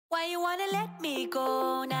Why you wanna let me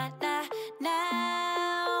go, nah, nah,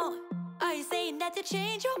 now? Are you saying that to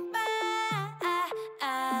change your mind?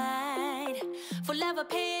 For love or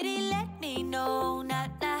pity, let me know, nah,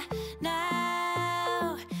 nah,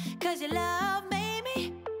 now. Cause your love made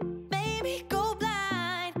me go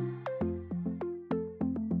blind.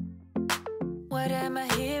 What am I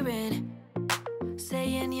hearing?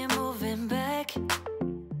 Saying you're moving back.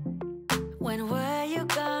 When were you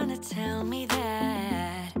gonna tell me that?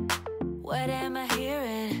 What am I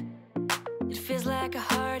hearing? It feels like a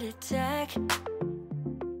heart attack.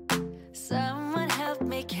 Someone help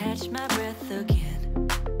me catch my breath again.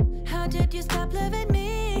 How did you stop loving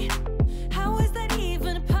me? How is that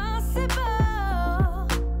even possible?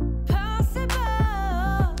 Possible?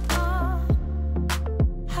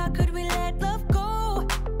 How could we let love go?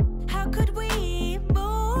 How could we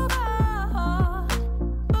move on?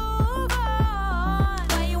 Move on.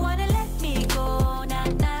 Why you wanna let me go, nah,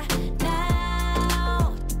 nah,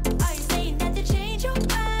 now? Are you saying that to change your mind?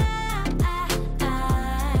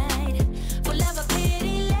 For love or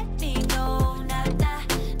pity, let me know, nah, nah,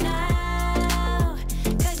 now.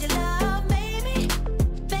 Cause your love made me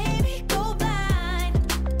go blind.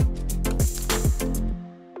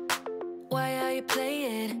 Why are you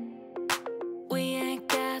playing? We ain't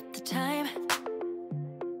got the time.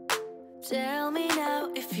 Tell me now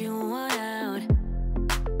if you want out.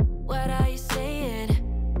 What are you saying?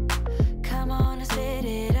 Come on and spit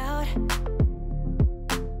it out.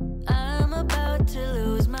 I'm about to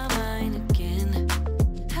lose my mind again.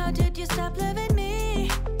 How did you stop loving me?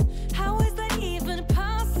 How is that even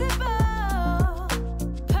possible?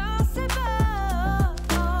 Possible?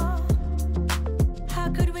 How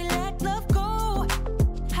could we let love go?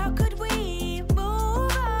 How could we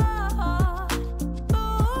move on?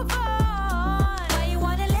 Move on. Why you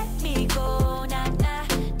wanna let me go, nah, nah,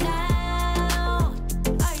 now?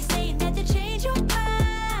 Are you saying that to change your mind?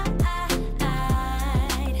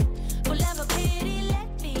 For love or pity, let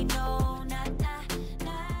me know, nah, nah,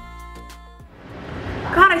 now.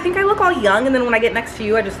 God, I think I look all young, and then when I get next to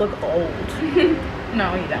you, I just look old.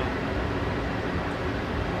 No, you don't.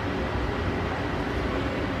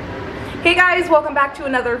 Hey guys, welcome back to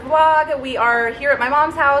another vlog. We are here at my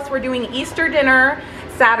mom's house. We're doing Easter dinner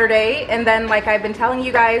Saturday, and then like I've been telling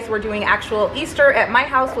you guys, we're doing actual Easter at my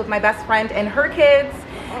house with my best friend and her kids.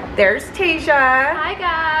 There's Tasia, Hi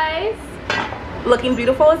guys. looking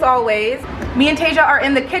beautiful as always. Me and Tasia are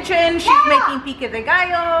in the kitchen. She's making pique de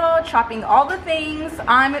gallo, chopping all the things.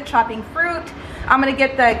 I'm chopping fruit. I'm gonna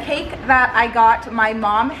get the cake that I got, my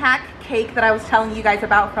mom hack cake that I was telling you guys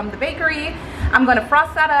about from the bakery. I'm gonna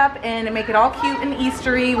frost that up and make it all cute and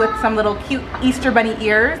Eastery with some little cute Easter bunny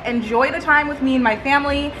ears. Enjoy the time with me and my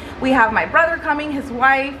family. We have my brother coming, his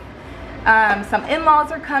wife, some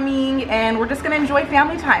in-laws are coming, and we're just gonna enjoy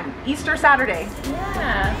family time. Easter Saturday.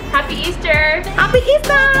 Yeah. Happy Easter. Happy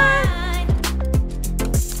Easter!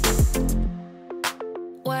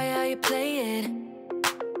 Why are you playing?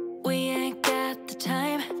 We ain't got the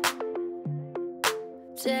time.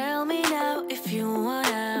 Tell me now if you want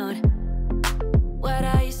out. What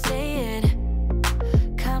are you saying?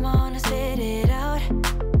 Come on and spit it out.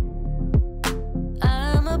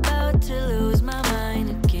 I'm about to lose my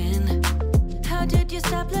mind again. How did you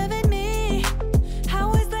stop loving me?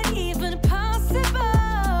 How is that even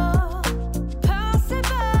possible?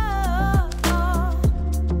 Possible?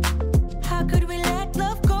 How could we let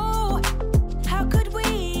love go? How could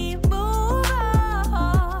we move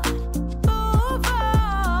on? Move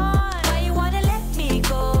on. Why you wanna let me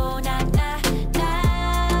go, nah, nah,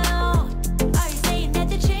 now? Are you saying that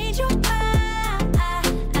to change your mind?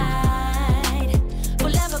 For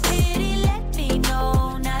love or pity, let me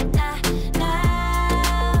know, nah, nah,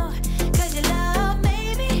 now. Cause your love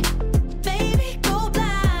made me go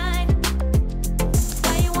blind.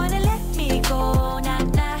 Why you wanna let me go, nah,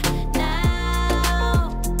 nah, now?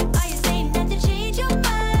 Are you saying that to change your mind?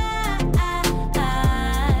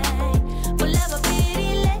 For love or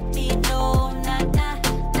pity, let me know, nah, nah,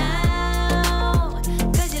 now.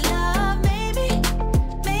 Cause your love made me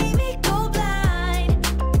go blind.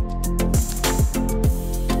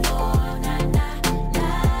 Oh, nah, nah,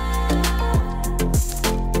 now.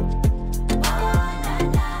 Oh, nah,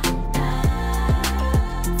 nah, now.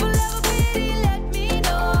 For love or pity, let me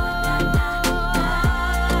know,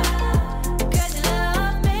 cause your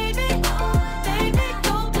love made me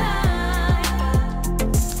go blind.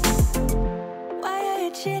 Why are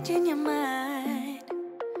you changing your mind?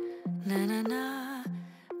 Nah, nah, nah,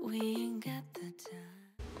 we ain't got the time.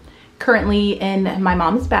 Currently in my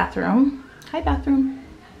mom's bathroom. Hi, bathroom.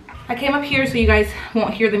 I came up here so you guys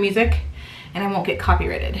won't hear the music and I won't get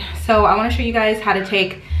copyrighted. So I want to show you guys how to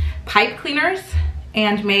take pipe cleaners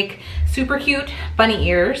and make super cute bunny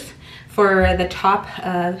ears for the top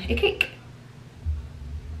of a cake.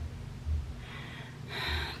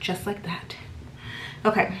 Just like that.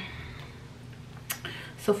 Okay.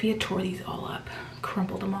 Sophia tore these all up,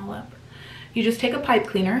 crumpled them all up. You just take a pipe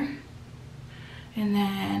cleaner and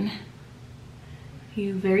then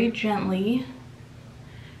you very gently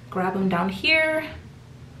grab them down here,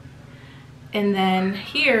 and then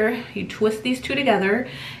here you twist these two together,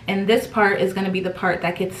 and this part is going to be the part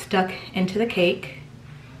that gets stuck into the cake.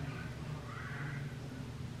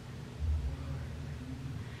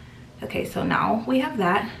 Okay, so now we have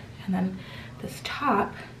that, and then this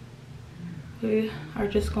top, we are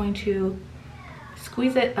just going to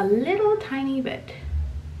squeeze it a little tiny bit,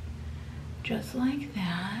 just like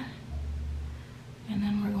that, and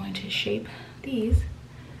then we're going to shape these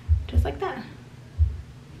just like that.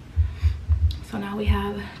 So now we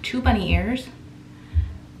have two bunny ears,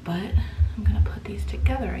 but I'm gonna put these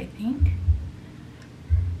together, I think.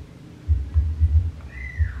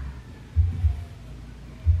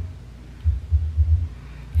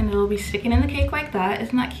 And it'll be sticking in the cake like that.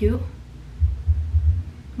 Isn't that cute?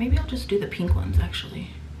 Maybe I'll just do the pink ones,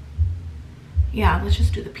 actually. Yeah, let's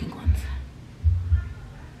just do the pink ones.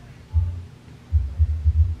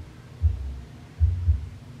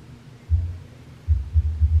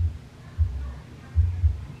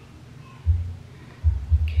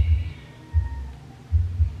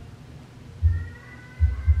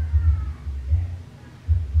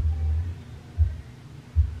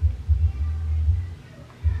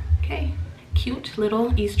 Okay, cute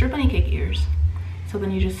little Easter bunny cake ears. So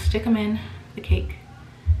then you just stick them in the cake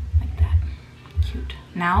like that. Cute.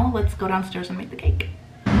 Now let's go downstairs and make the cake.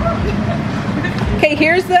 Okay,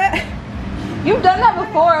 here's the, you've done that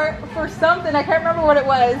before for something, I can't remember what it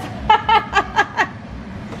was.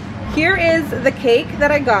 Here is the cake that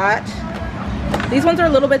I got. These ones are a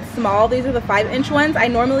little bit small. These are the 5-inch ones. I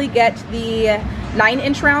normally get the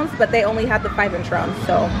 9-inch rounds, but they only had the 5-inch rounds,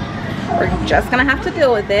 so we're just gonna have to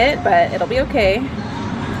deal with it, but it'll be okay.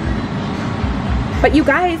 But you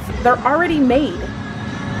guys, they're already made.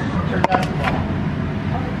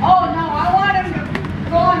 Oh no, I want him to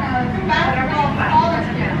go on a basketball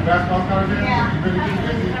college now. Basketball college? Yeah.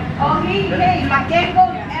 Oh, he like they go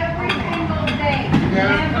every single day.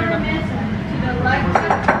 Never misses to the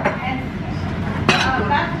lecture. And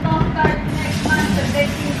basketball starts next month, so they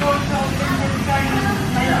can go till this starting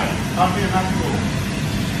Monday. I'll be in high school.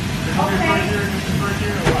 Is this his first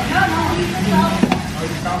year or what? No, he's a sophomore. Oh,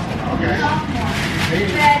 he's sophomore. Okay. Sophomore. He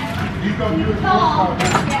Said, he's going to do his tall,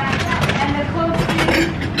 first yeah, and the coach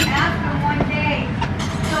asked him one day,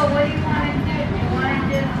 so what do you want to do? Do you want to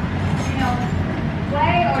just,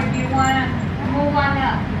 play, or do you want to move on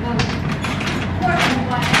up? He goes, of course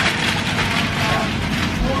move on up. So,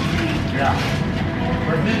 we'll see. Yeah.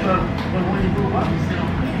 But when you move up, you still.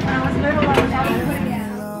 When I was little, I was always putting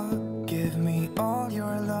it. Give me all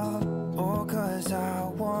your love, oh, 'cause I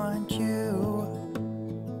want you.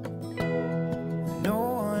 No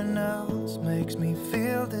one else makes me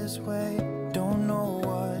feel this way. Don't know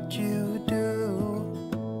what you do.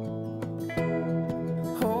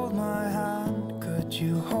 Hold my hand, could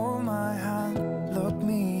you hold my hand? Look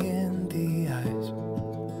me in the eyes.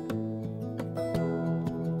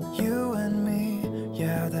 You and me,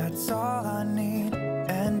 yeah, that's all I need,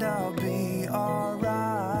 and I'll be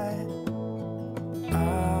alright.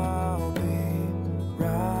 I'll be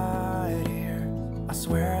right here. I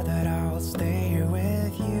swear that I'll stay here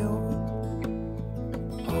with you.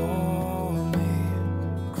 Hold me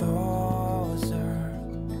closer.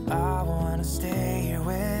 I wanna stay here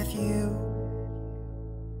with you.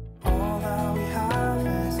 All that we have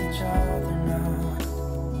is each other now.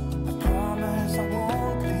 I promise I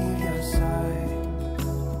won't leave your side.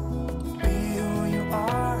 Be who you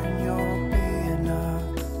are and you'll be enough.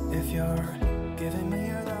 If you're giving me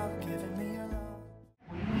your love, giving me your love.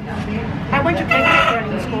 I went to cake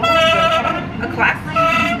decorating school. A class.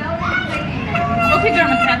 Okay,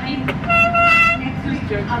 Grandma Kathy.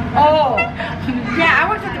 Oh, yeah, I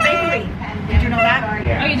worked at the bakery. Did you know that? Oh,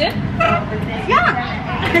 you did? Yeah.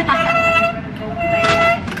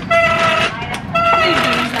 Please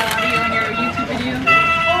do that audio on your YouTube video.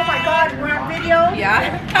 Oh my God, we're on video?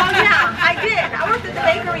 Yeah. Oh yeah, I did. I worked at the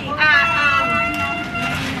bakery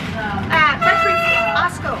at Butcheries,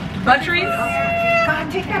 Osco. Butcheries? God,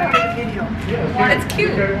 take that out of the video. It's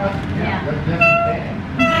cute. Yeah.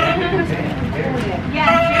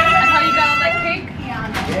 That's how you got all that cake?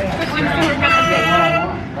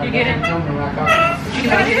 You get it?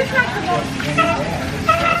 But it's not the most.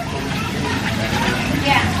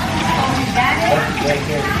 Yeah. Oh, that is?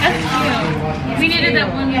 That's cute. We needed that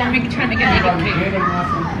one trying to make it naked cake.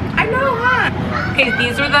 I know, huh? Okay,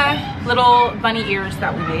 these are the little bunny ears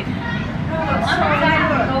that we made.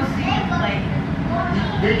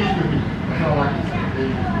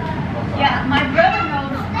 Yeah, my brother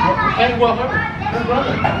knows. Hey, well, her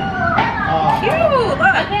brother. Cute,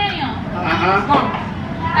 look.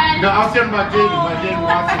 No, I was telling about Jaden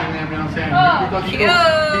Watson and them, you know what I'm saying? Because he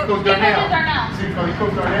cooks Darnell. See, because he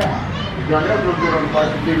cooks Darnell. Darnell goes good on the part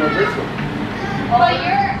of Dino Bristol. But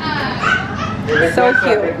you're, So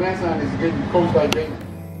cute. Their grandson is getting coached by Jaden.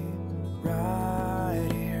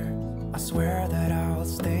 Right here, I swear that I'll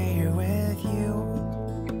stay here with you.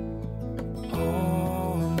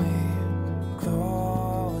 Hold me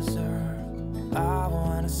closer. I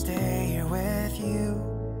wanna stay here with you.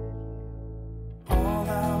 All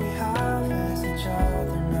that we have is each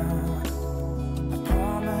other now. I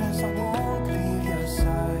promise I won't leave your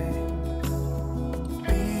side.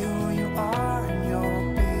 Be who you are and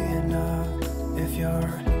you'll be enough. If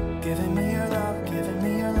you're giving me your love, giving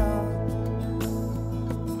me your love.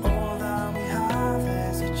 All that we have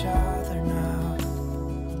is each other now.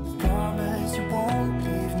 Promise you won't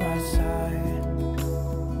leave my side.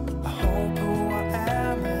 I hope who I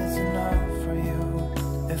am is enough for you.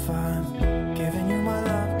 If I'm giving you my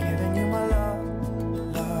love, giving you my love,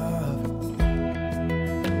 love.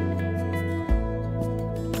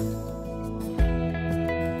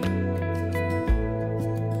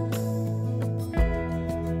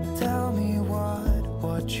 Tell me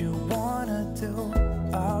what you wanna do.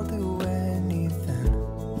 I'll do anything.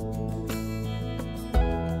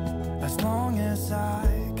 As long as I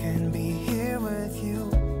can be here with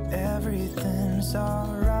you, everything's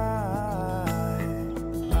alright.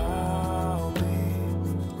 I'll be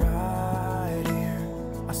right here.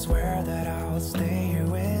 I swear that I'll stay here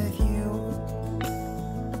with you.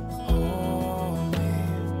 Hold me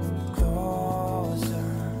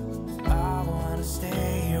closer. I wanna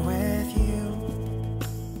stay here with you.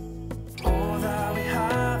 All that we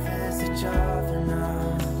have is each other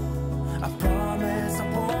now. I promise I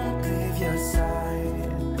won't leave your side.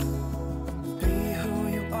 Be who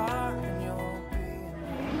you are and you'll be.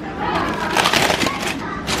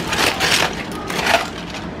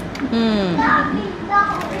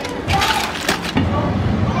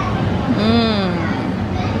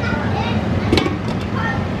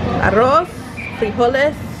 Arroz,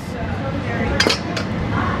 frijoles.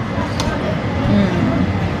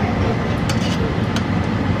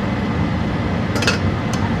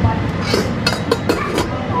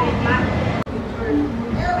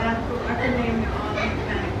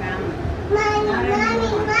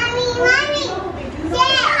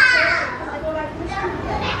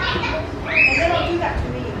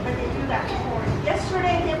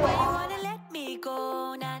 They wanna let me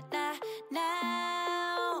go, nah, nah,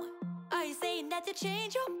 now. Are you saying that to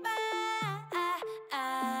change your mind?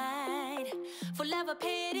 For love or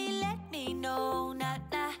pity, let me know, nah,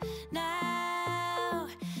 nah, now.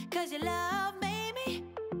 Cause your love made me.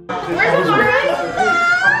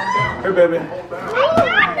 Hey, baby.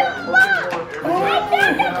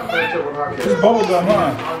 This is bubblegum,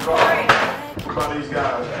 huh? By these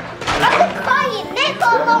guys.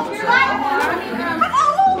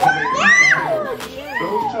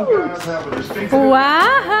 Those two guys have a distinctive.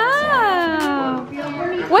 Wow.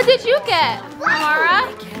 What did you get, Mara?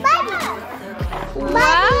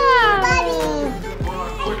 Wow.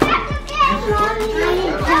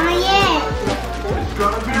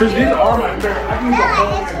 Because these are my favorite. I can go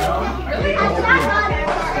home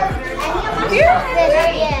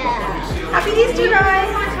Happy Easter, guys.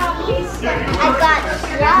 I got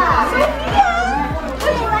straws.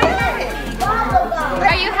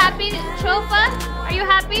 Are you happy, Chofa? Are you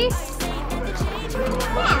happy?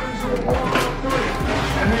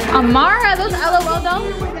 Amara, those LOL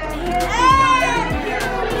dolls?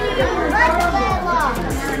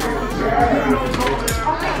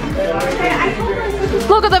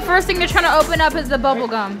 Look at the first thing they're trying to open up is the bubble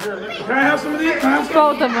gum. Can I have some of these?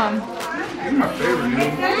 Both of them. These are my favorite,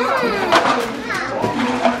 man.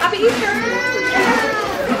 Happy Easter.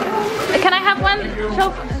 Can I have one?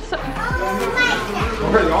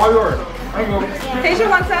 Okay, all yours. There you go. Tasia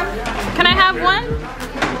wants some. Can I have one?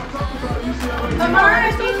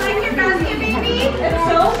 Amara, do you like your basket, baby? It's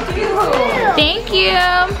so cute. Thank you.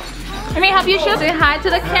 Let me help you show. Say hi to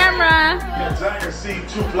the camera.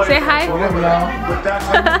 Say hi.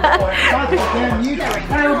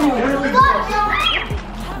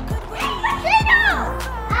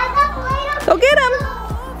 Go get him.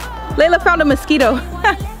 Layla found a mosquito.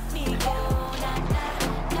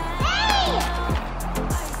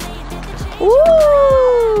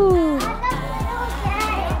 Ooh.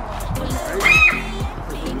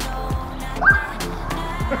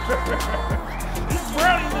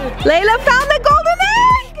 Layla found the golden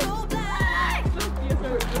egg!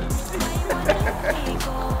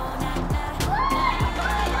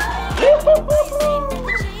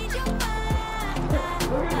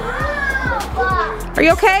 Are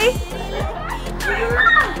you okay?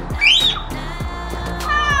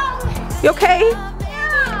 You okay?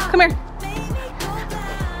 Come here.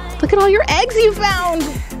 Look at all your eggs you found.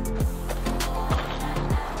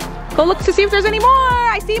 Go look to see if there's any more.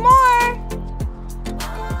 I see more.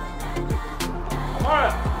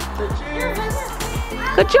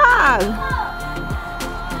 Good job.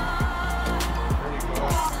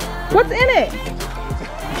 What's in it?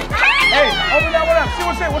 Hey, open that one up. See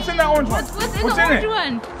what's in that orange one. What's in the orange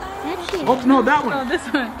one? Oh, no, that one. Oh, this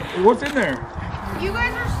one. What's in there? You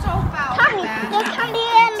guys are so foul.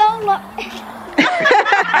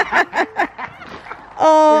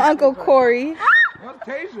 Oh, Uncle Corey. What's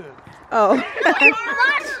Tasia? Oh.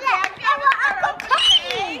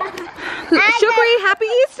 Shukri, happy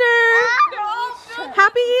Easter.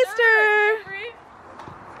 Happy Easter.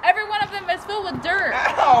 Every one of them is filled with dirt.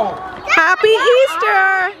 Ow! Happy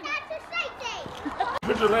Easter.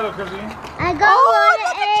 Picture later, Crissy. I got Oh, one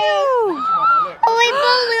look egg. at you. Oh, wait,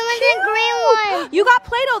 but we want the green one. You got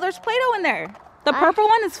Play-Doh. There's Play-Doh in there. The purple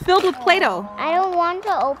one is filled with Play-Doh. I don't want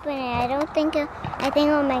to open it. I think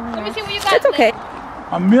it'll make Let me me. see what you got. It's okay.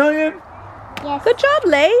 $1 million? Yes. Good job,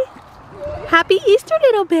 Lay. Happy Easter,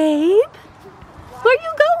 little babe. Where are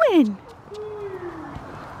you going?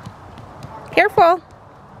 Careful.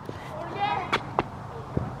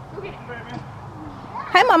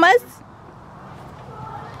 Hi, mamas.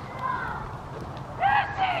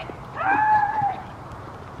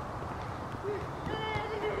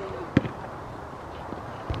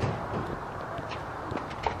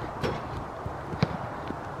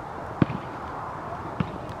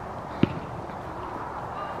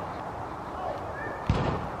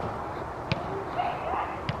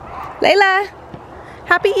 Layla,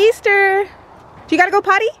 happy Easter. Do you gotta go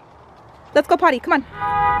potty? Let's go potty, come on.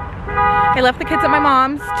 I left the kids at my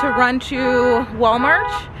mom's to run to Walmart.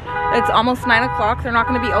 It's almost 9 o'clock. They're not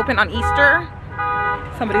gonna be open on Easter.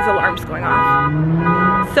 Somebody's alarm's going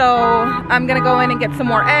off. So I'm gonna go in and get some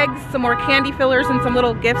more eggs, some more candy fillers, and some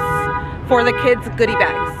little gifts for the kids' goodie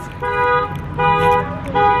bags.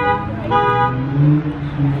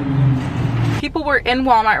 People were in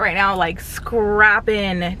Walmart right now like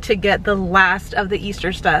scrapping to get the last of the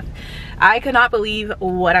Easter stuff. I could not believe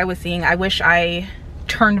what I was seeing. I wish I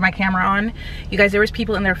turned my camera on. You guys, there was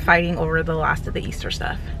people in there fighting over the last of the Easter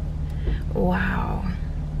stuff. Wow.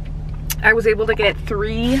 I was able to get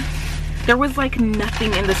 3. There was like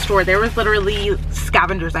nothing in the store. There was literally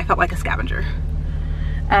scavengers. I felt like a scavenger.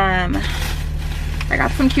 I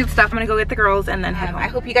got some cute stuff. I'm gonna go get the girls and then head home. I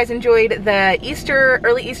hope you guys enjoyed the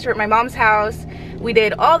early Easter at my mom's house. We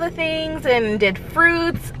did all the things and did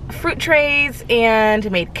fruit trays and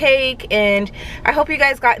made cake, and I hope you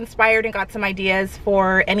guys got inspired and got some ideas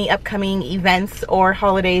for any upcoming events or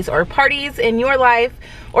holidays or parties in your life,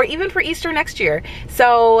 or even for Easter next year.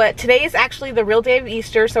 So today is actually the real day of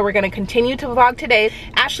Easter, so we're gonna continue to vlog today.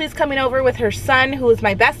 Ashley's coming over with her son, who is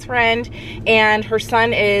my best friend, and her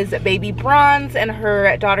son is baby Bronze and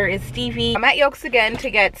her daughter is Stevie. I'm at Yolks again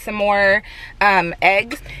to get some more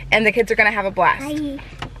eggs, and the kids are gonna have a blast. Hi.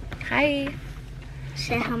 Hi.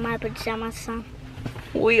 Say how my pajamas on.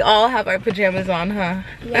 We all have our pajamas on, huh?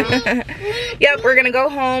 Yeah. Yep, we're gonna go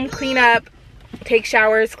home, clean up, take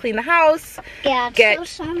showers, clean the house,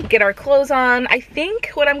 get our clothes on. I think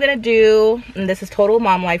what I'm gonna do, and this is total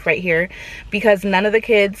mom life right here, because none of the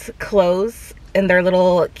kids' clothes and their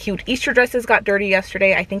little cute Easter dresses got dirty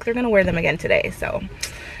yesterday, I think they're gonna wear them again today. So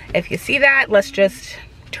if you see that, let's just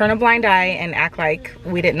turn a blind eye and act like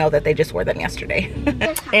we didn't know that they just wore them yesterday.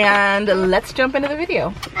 And let's jump into the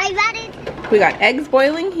video. I got it. We got eggs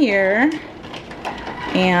boiling here,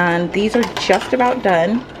 and these are just about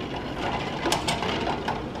done.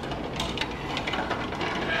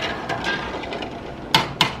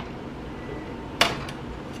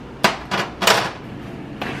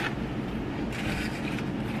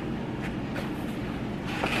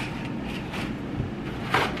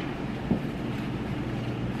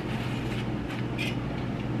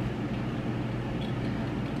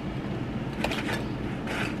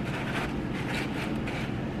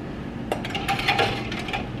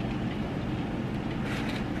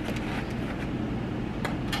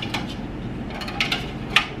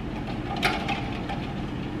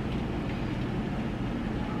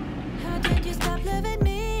 How did you stop loving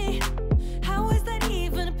me? How is that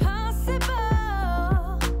even possible?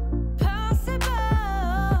 Possible.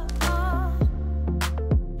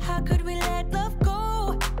 How could we let love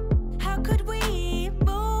go? How could we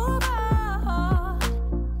move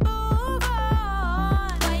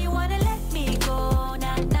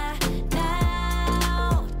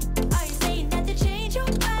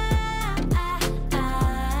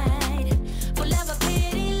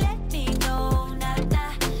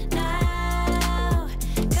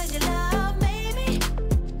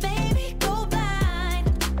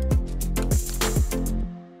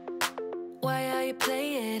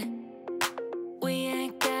play it. We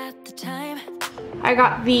ain't got the time. I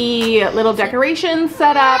got the little decorations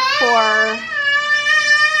set up for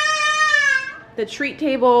the treat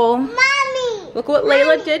table. Mommy! Look what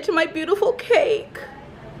Layla did to my beautiful cake.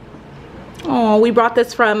 Oh, we brought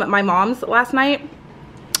this from my mom's last night.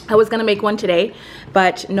 I was gonna make one today,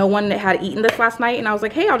 but no one had eaten this last night, and I was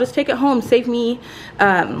like, hey, I'll just take it home, save me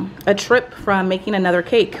a trip from making another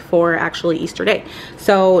cake for actually Easter day.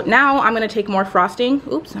 So now I'm gonna take more frosting.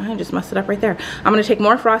 Oops, I just messed it up right there. I'm gonna take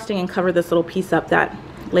more frosting and cover this little piece up that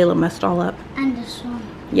Layla messed all up. And this one.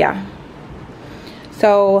 Yeah.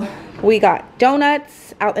 So we got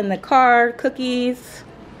donuts out in the car, cookies.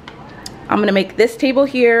 I'm gonna make this table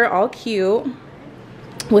here all cute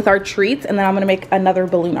with our treats, and then I'm gonna make another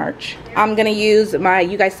balloon arch. I'm gonna use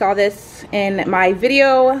you guys saw this in my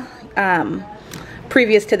video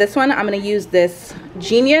previous to this one. I'm gonna use this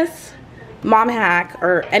Genius mom hack,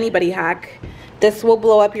 or anybody hack. This will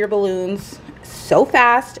blow up your balloons so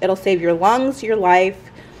fast. It'll save your lungs, your life,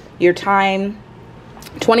 your time.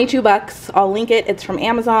 22 bucks. I'll link it. It's from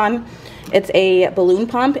Amazon. It's a balloon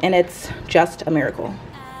pump, and it's just a miracle.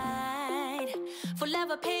 For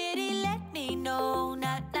love or pity, let me know,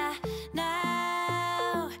 not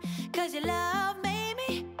now. Cause your love made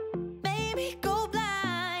me go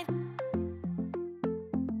blind.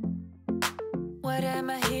 What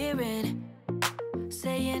am I hearing?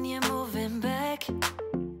 Saying you're moving back.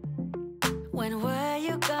 When were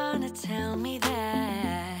you gonna tell me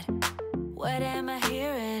that? What am I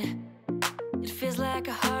hearing? It feels like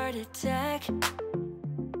a heart attack.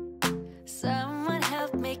 Someone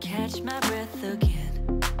help me catch my breath again.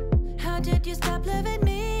 How did you stop loving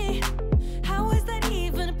me? How is that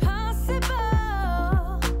even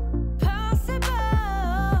possible? Possible.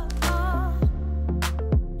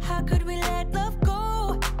 How could we let love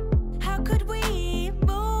go? How could we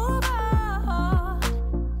move on?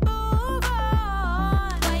 Move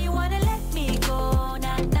on. Why you wanna let me go?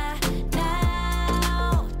 Now.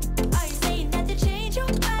 Are you saying that to change your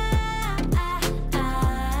mind?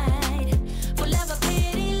 For love or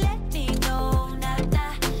pity, let me know,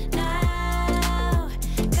 now.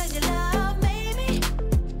 Cause your love made me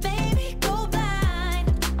go blind.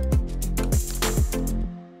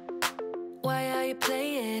 Why are you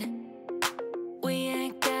playing? We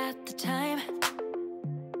ain't got the time.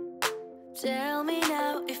 Tell me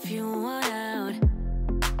now if you want out.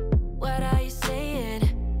 What are you saying?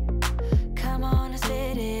 Come on and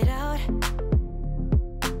spit it out.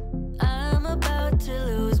 I'm about to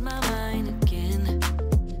lose my mind again.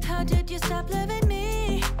 How did you stop loving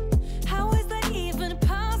me? How is that even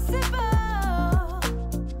possible?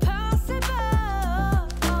 Possible.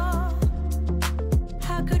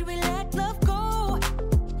 How could we let love go?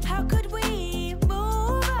 How could we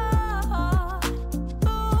move on?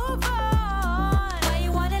 Move on. Why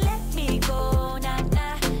you wanna let me go now?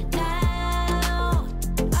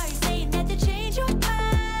 Are you saying that to change your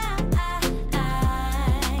mind?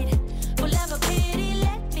 For love or pity,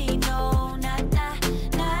 let me know now.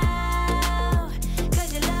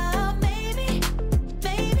 Cause your love made me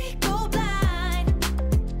go blind.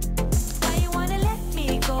 Why you wanna let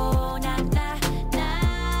me go now?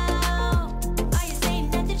 Are you saying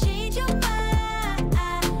that to change your mind?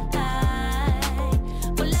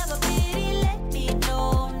 For love or pity, let me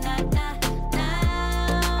know now.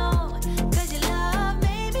 Cause your love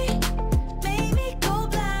made me go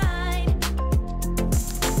blind.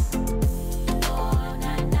 Oh,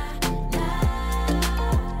 na.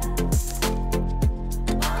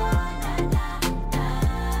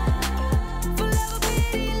 For love or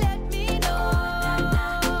pity, let me know.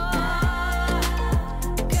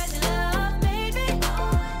 Cause your love made me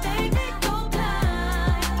go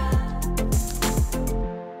blind.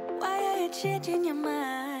 Why are you changing your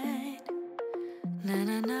mind? Na.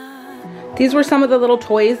 These were some of the little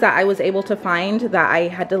toys that I was able to find that I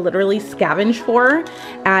had to literally scavenge for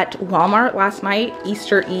at Walmart last night,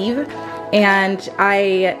 Easter Eve. And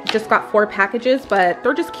I just got 4 packages, but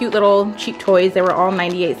they're just cute little cheap toys. They were all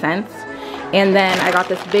 98 cents. And then I got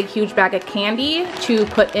this big, huge bag of candy to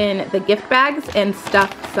put in the gift bags and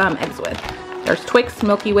stuff some eggs with. There's Twix,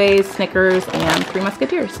 Milky Ways, Snickers, and 3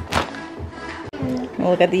 Musketeers.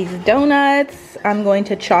 Look at these donuts. I'm going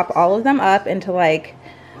to chop all of them up into like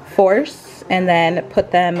 4s and then put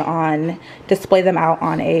them on, display them out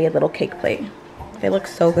on a little cake plate. They look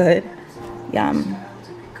so good. Yum.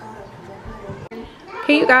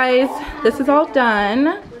 Okay, you guys, this is all done.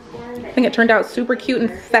 I think it turned out super cute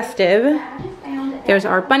and festive. There's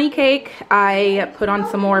our bunny cake. I put on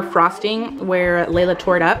some more frosting where Layla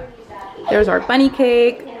tore it up. There's our bunny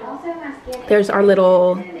cake. There's our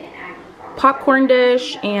little popcorn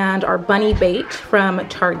dish and our bunny bait from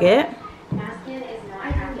Target.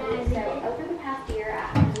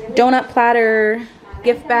 Donut platter,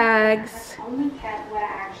 gift bags,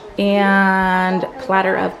 and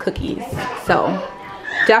platter of cookies. So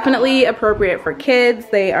definitely appropriate for kids.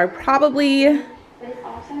 They are probably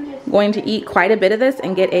going to eat quite a bit of this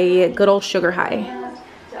and get a good old sugar high.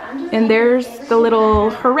 And there's the little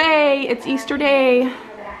hooray, it's Easter Day.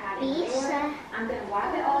 I'm going to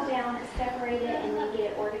wipe it all down and separate it and then get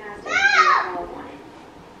it organized and do it all on it.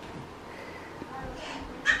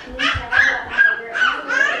 Can you tell what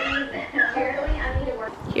my favorite is? Apparently I need to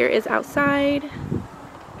work. Here is outside.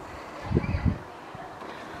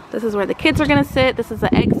 This is where the kids are gonna sit. This is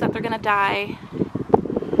the eggs that they're gonna dye.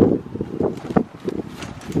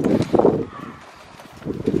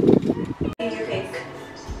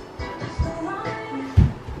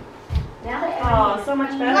 Oh, so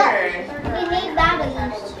much better. We need batteries.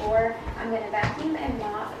 I'm going to vacuum and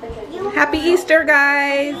mop because Happy Easter,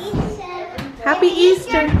 guys. Happy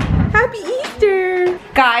Easter. Happy Easter.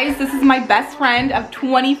 Guys, this is my best friend of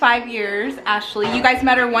 25 years, Ashley. You guys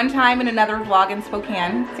met her one time in another vlog in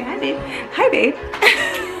Spokane. Say hi, babe. Hi, babe.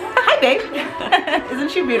 Hi, babe.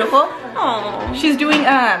 Isn't she beautiful? Oh. She's doing,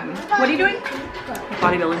 what are you doing?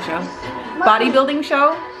 Bodybuilding show. Bodybuilding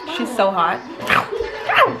show. She's so hot.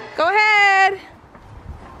 Go ahead.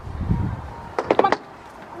 Come on.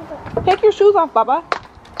 Take your shoes off, Baba.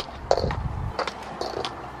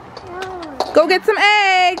 Go get some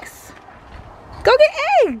eggs. Go get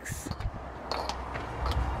eggs.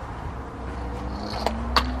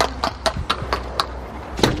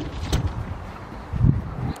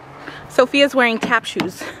 Sophia's wearing tap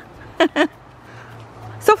shoes.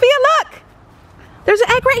 Sophia, look. There's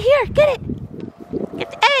an egg right here. Get it.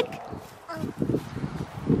 Get the egg.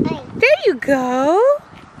 There you go.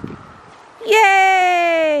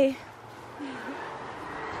 Yay.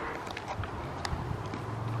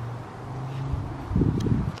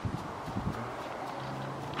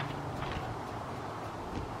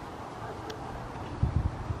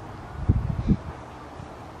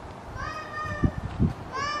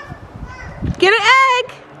 Get an egg.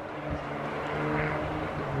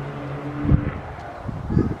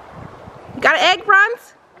 You got an egg,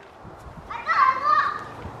 Franz?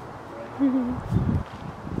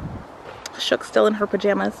 Shook's still in her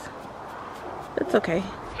pajamas. It's okay.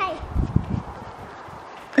 Hey.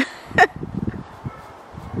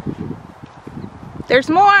 There's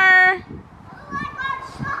more.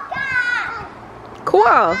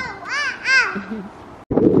 Cool.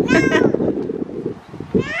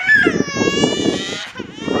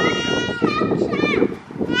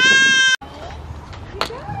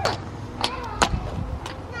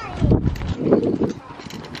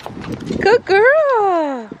 Good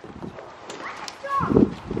girl.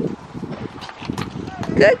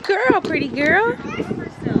 Good girl, pretty girl. Look.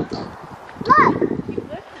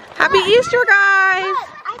 Happy Easter, guys. Look,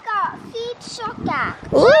 I got feed shocker.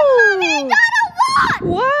 Ooh. Mommy, got a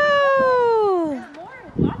lot. Whoa.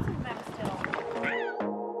 Lots of them still.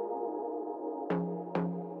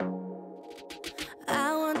 I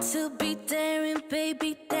want to be there and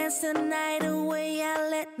baby dance the night away. I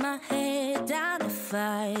let my head down if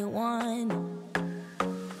I want.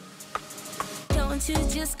 Don't you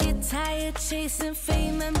just get tired chasing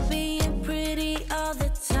fame and being pretty all the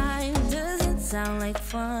time? Doesn't sound like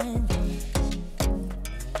fun.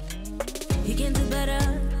 You can do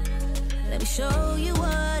better. Let me show you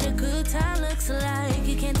what a good time looks like.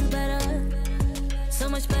 You can do better, so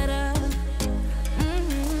much better.